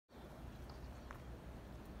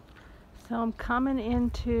So I'm coming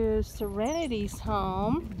into Serenity's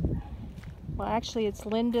home. Well, actually it's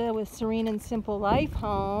Linda with Serene and Simple Life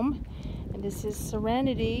home. And this is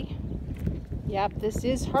Serenity. Yep, this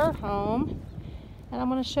is her home. And I'm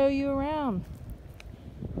going to show you around.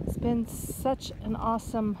 It's been such an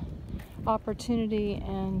awesome opportunity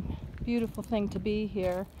and beautiful thing to be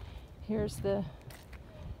here. Here's the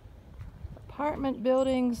apartment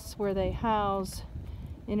buildings where they house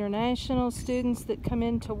international students that come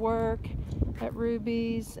in to work at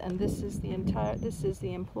Ruby's, and this is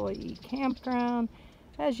the employee campground.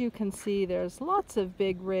 As you can see, there's lots of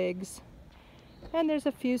big rigs and there's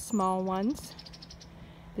a few small ones.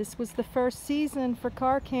 This was the first season for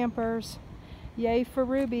car campers. Yay for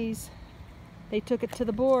Ruby's. They took it to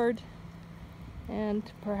the board, and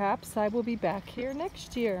perhaps I will be back here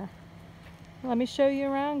next year. Let me show you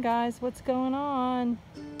around, guys, what's going on.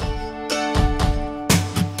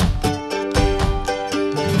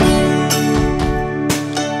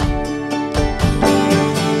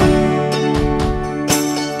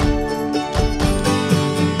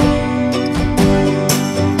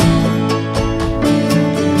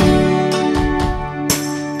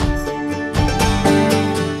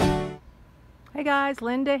 Hey guys,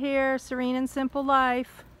 Linda here, Serene and Simple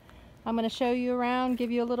Life. I'm going to show you around, give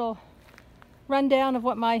you a little rundown of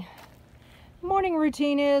what my morning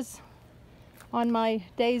routine is on my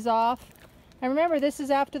days off. And remember, this is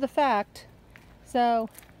after the fact. So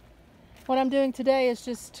what I'm doing today is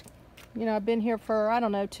just, you know, I've been here for, I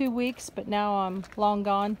don't know, 2 weeks, but now I'm long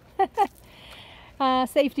gone.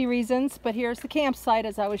 Safety reasons, but here's the campsite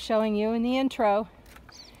as I was showing you in the intro.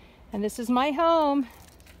 And this is my home.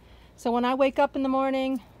 So when I wake up in the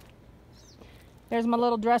morning, there's my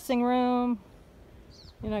little dressing room.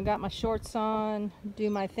 You know, I got my shorts on, do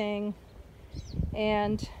my thing.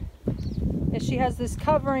 And she has this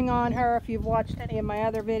covering on her. If you've watched any of my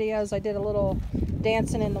other videos, I did a little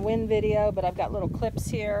dancing in the wind video, but I've got little clips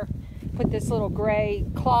here. Put this little gray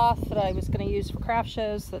cloth that I was going to use for craft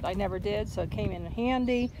shows that I never did, so it came in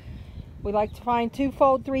handy. We like to find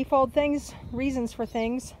 2-fold, 3-fold things, reasons for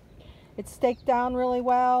things. It's staked down really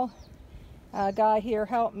well. A guy here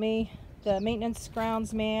helped me, the maintenance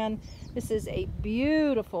grounds man. This is a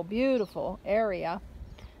beautiful, beautiful area.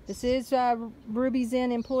 This is Ruby's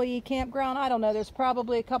Inn employee campground. I don't know, there's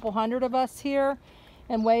probably a couple hundred of us here.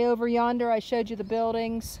 And way over yonder, I showed you the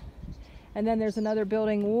buildings. And then there's another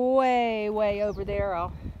building way, way over there.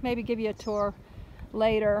 I'll maybe give you a tour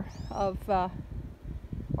later of,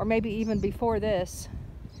 or maybe even before this,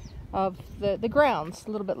 of the grounds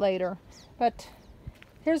a little bit later. But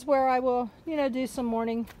here's where I will, you know, do some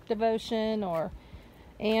morning devotion or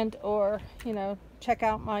you know, check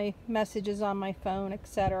out my messages on my phone,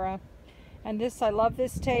 etc. And this, I love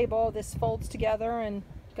this table. This folds together and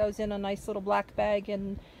goes in a nice little black bag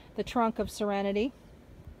in the trunk of Serenity.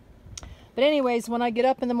 But anyways, when I get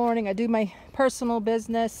up in the morning, I do my personal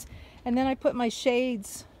business, and then I put my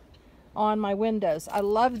shades on my windows. I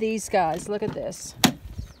love these guys. Look at this.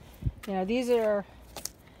 You know, these are,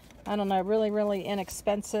 I don't know, really, really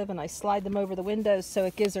inexpensive, and I slide them over the windows so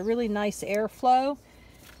it gives a really nice airflow.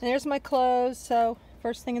 And there's my clothes. So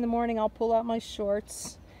first thing in the morning, I'll pull out my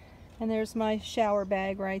shorts, and there's my shower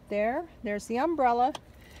bag right there. There's the umbrella.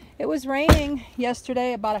 It was raining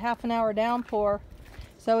yesterday, about a half-an-hour downpour.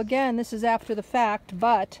 So again, this is after the fact,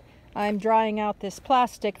 but I'm drying out this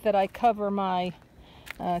plastic that I cover my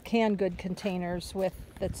canned good containers with,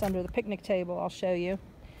 that's under the picnic table. I'll show you.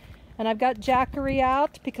 And I've got Jackery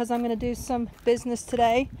out because I'm going to do some business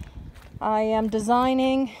today. I am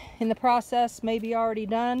designing, in the process, maybe already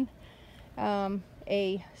done,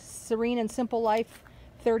 a Serene and Simple Life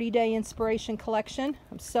 30-day inspiration collection.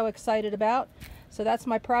 I'm so excited about. So that's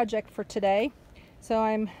my project for today. So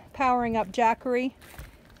I'm powering up Jackery.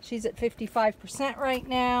 She's at 55% right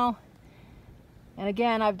now. And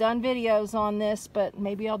again, I've done videos on this, but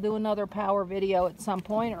maybe I'll do another power video at some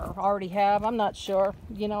point, or already have. I'm not sure.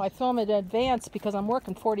 You know, I film it in advance because I'm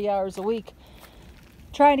working 40 hours a week,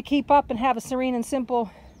 trying to keep up and have a serene and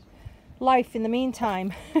simple life in the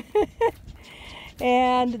meantime.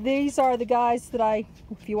 And these are the guys that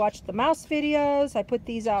if you watch the mouse videos, I put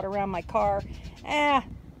these out around my car.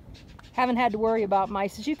 Haven't had to worry about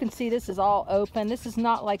mice. As you can see, this is all open. This is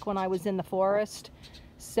not like when I was in the forest.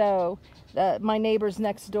 So my neighbors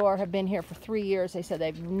next door have been here for 3 years. They said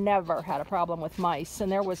they've never had a problem with mice,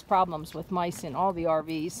 and there was problems with mice in all the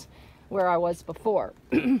RVs where I was before.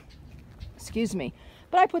 Excuse me.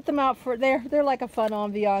 But I put them out for, they're like a fun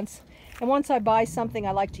ambiance. And once I buy something,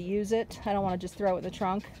 I like to use it. I don't want to just throw it in the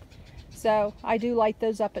trunk. So I do light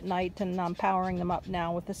those up at night, and I'm powering them up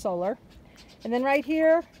now with the solar. And then right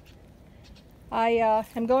here, I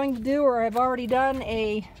am going to do, or I've already done,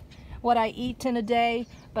 what I eat in a day,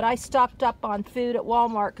 but I stocked up on food at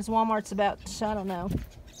Walmart because Walmart's about, I don't know,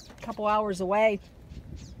 a couple hours away.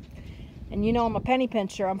 And you know I'm a penny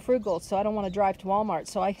pincher, I'm frugal, so I don't want to drive to Walmart.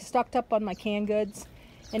 So I stocked up on my canned goods.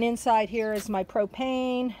 And inside here is my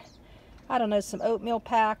propane, I don't know, some oatmeal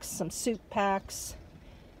packs, some soup packs,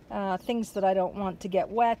 things that I don't want to get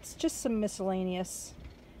wet, just some miscellaneous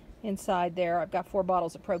inside there. I've got 4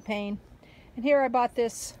 bottles of propane. And here I bought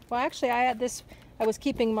this, well actually I had this, I was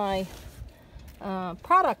keeping my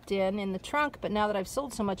product in the trunk, but now that I've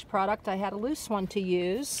sold so much product, I had a loose one to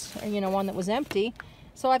use, you know, one that was empty.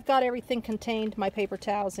 So I've got everything contained, my paper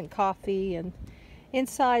towels and coffee, and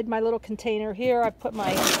inside my little container here I put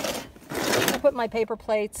my paper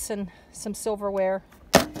plates and some silverware,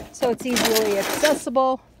 so it's easily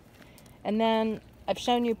accessible. And then I've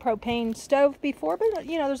shown you propane stove before, but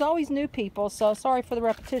you know, there's always new people, so sorry for the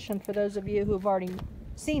repetition for those of you who have already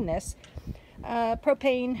seen this.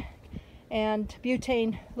 Propane and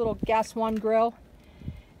butane little gas one grill.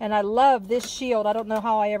 And I love this shield. I don't know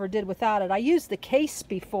how I ever did without it. I used the case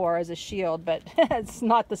before as a shield, but it's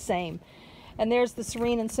not the same. And there's the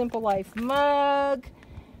Serene and Simple Life mug.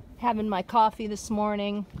 Having my coffee this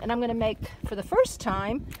morning. And I'm going to make, for the first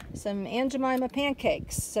time, some Aunt Jemima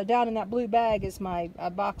pancakes. So down in that blue bag is my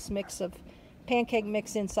box mix of pancake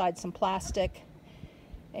mix inside some plastic.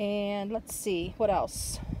 And let's see, what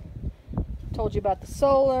else? Told you about the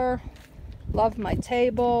solar. Love my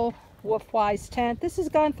table. Wolf-wise tent. This has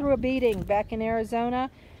gone through a beating back in Arizona,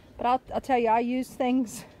 but I'll tell you, I use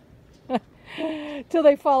things till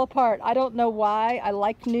they fall apart. I don't know why. I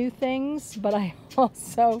like new things, but I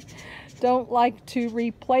also don't like to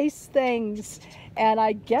replace things. And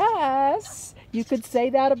I guess you could say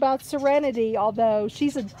that about Serenity, although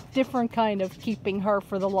she's a different kind of keeping her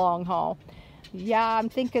for the long haul. Yeah, I'm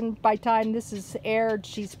thinking by the time this is aired,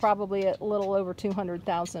 she's probably a little over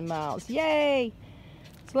 200,000 miles. Yay!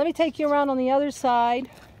 So let me take you around on the other side.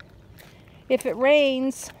 If it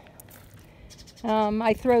rains,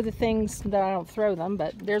 I throw the things, that I don't throw them,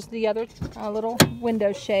 but there's the other little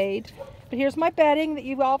window shade. But here's my bedding that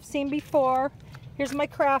you've all seen before. Here's my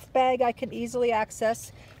craft bag I can easily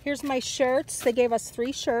access. Here's my shirts. They gave us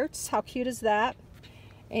 3 shirts. How cute is that?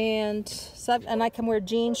 And I can wear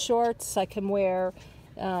jean shorts. I can wear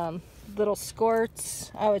little skirts.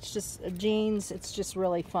 Oh, it's just jeans. It's just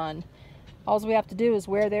really fun. All we have to do is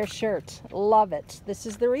wear their shirt. Love it. This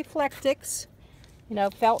is the Reflectix, you know,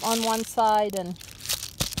 felt on one side, and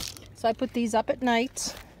so I put these up at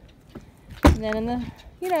night. And then in the,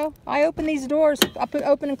 you know, I open these doors. I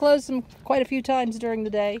open and close them quite a few times during the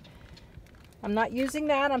day. I'm not using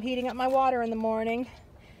that. I'm heating up my water in the morning.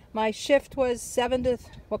 My shift was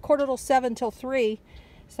 7:45 till 3,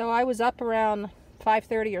 so I was up around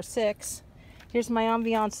 5:30 or 6. Here's my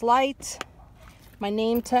ambiance light, my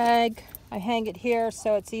name tag. I hang it here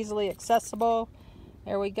so it's easily accessible.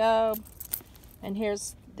 There we go. And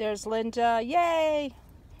there's Linda. Yay!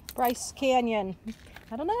 Bryce Canyon.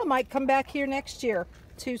 I don't know, I might come back here next year.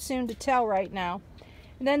 Too soon to tell right now.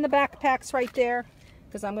 And then the backpack's right there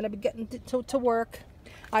because I'm going to be getting to work.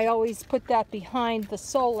 I always put that behind the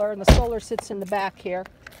solar, and the solar sits in the back here.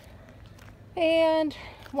 And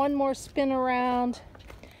one more spin around.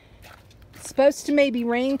 It's supposed to maybe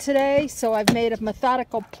rain today, so I've made a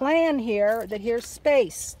methodical plan here that here's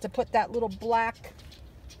space to put that little black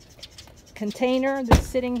container that's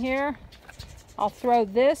sitting here. I'll throw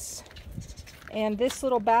this and this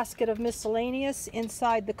little basket of miscellaneous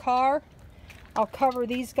inside the car. I'll cover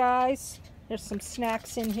these guys. There's some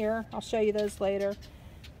snacks in here. I'll show you those later.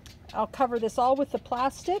 I'll cover this all with the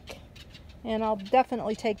plastic, and I'll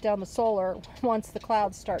definitely take down the solar once the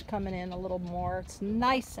clouds start coming in a little more. It's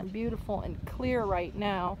nice and beautiful and clear right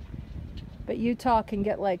now, but Utah can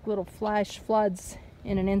get like little flash floods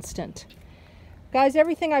in an instant. Guys,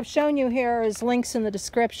 everything I've shown you here is links in the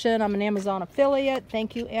description. I'm an Amazon affiliate.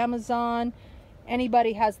 Thank you, Amazon.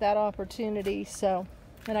 Anybody has that opportunity, so,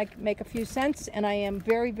 and I make a few cents, and I am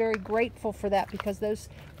very, very grateful for that because those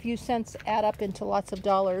few cents add up into lots of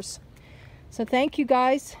dollars. So thank you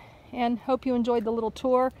guys, and hope you enjoyed the little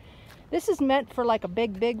tour. This is meant for like a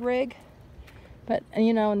big rig, but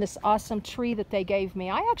you know, and this awesome tree that they gave me.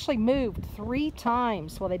 I actually moved 3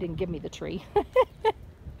 times. Well, they didn't give me the tree.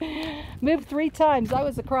 Moved 3 times. I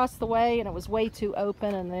was across the way and it was way too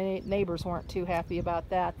open, and the neighbors weren't too happy about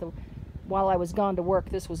that. While I was gone to work,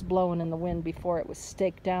 this was blowing in the wind before it was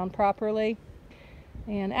staked down properly.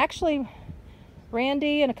 And actually,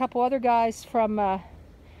 Randy and a couple other guys from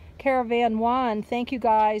Caravan One, thank you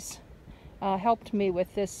guys helped me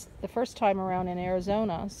with this the first time around in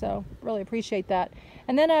Arizona, so really appreciate that.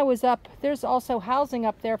 And then I was up, there's also housing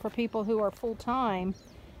up there for people who are full-time,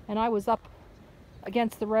 and I was up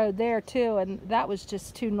against the road there too, and that was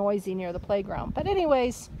just too noisy near the playground. But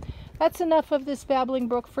anyways, that's enough of this babbling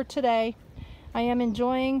brook for today. I am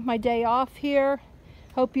enjoying my day off here.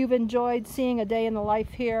 Hope you've enjoyed seeing a day in the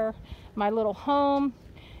life here, my little home.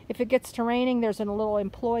 If it gets to raining, there's a little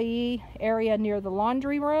employee area near the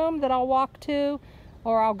laundry room that I'll walk to,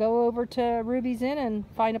 or I'll go over to Ruby's Inn and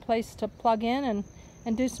find a place to plug in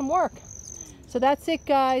and do some work. So that's it,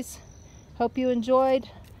 guys. Hope you enjoyed.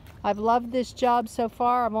 I've loved this job so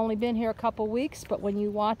far. I've only been here a couple weeks, but when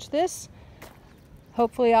you watch this,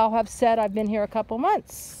 hopefully I'll have said I've been here a couple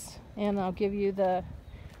months, and I'll give you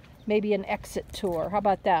maybe an exit tour. How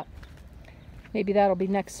about that? Maybe that'll be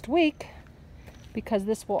next week, because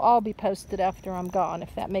this will all be posted after I'm gone,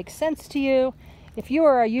 if that makes sense to you. If you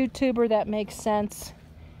are a YouTuber, that makes sense,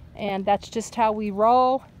 and that's just how we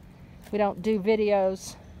roll. We don't do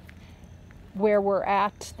videos where we're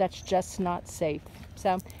at. That's just not safe.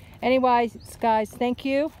 So anyways, guys, thank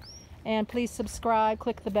you, and please subscribe,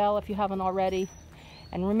 click the bell if you haven't already,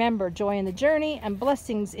 and remember, joy in the journey and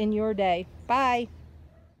blessings in your day. Bye.